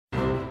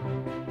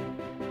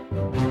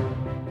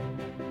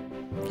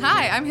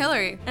Hi, I'm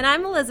Hillary. And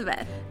I'm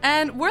Elizabeth.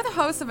 And we're the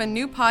hosts of a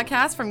new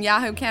podcast from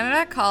Yahoo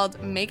Canada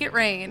called Make It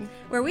Rain,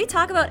 where we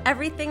talk about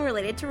everything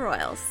related to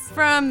royals.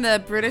 From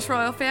the British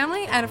royal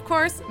family and, of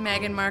course,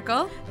 Meghan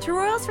Markle. To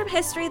royals from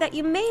history that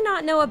you may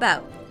not know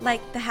about,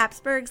 like the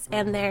Habsburgs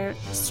and their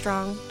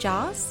strong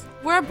jaws.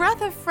 We're a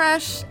breath of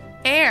fresh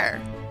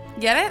air.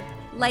 Get it?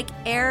 Like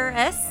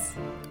heiress.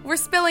 We're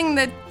spilling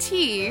the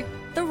tea.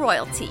 The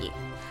royalty.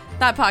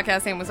 That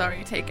podcast name was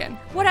already taken.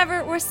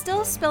 Whatever, we're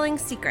still spilling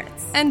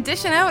secrets. And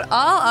dishing out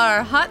all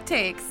our hot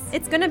takes.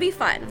 It's gonna be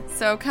fun.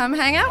 So come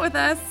hang out with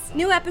us.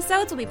 New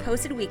episodes will be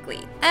posted weekly.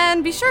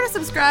 And be sure to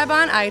subscribe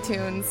on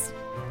iTunes.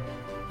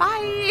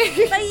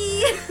 Bye!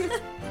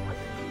 Bye!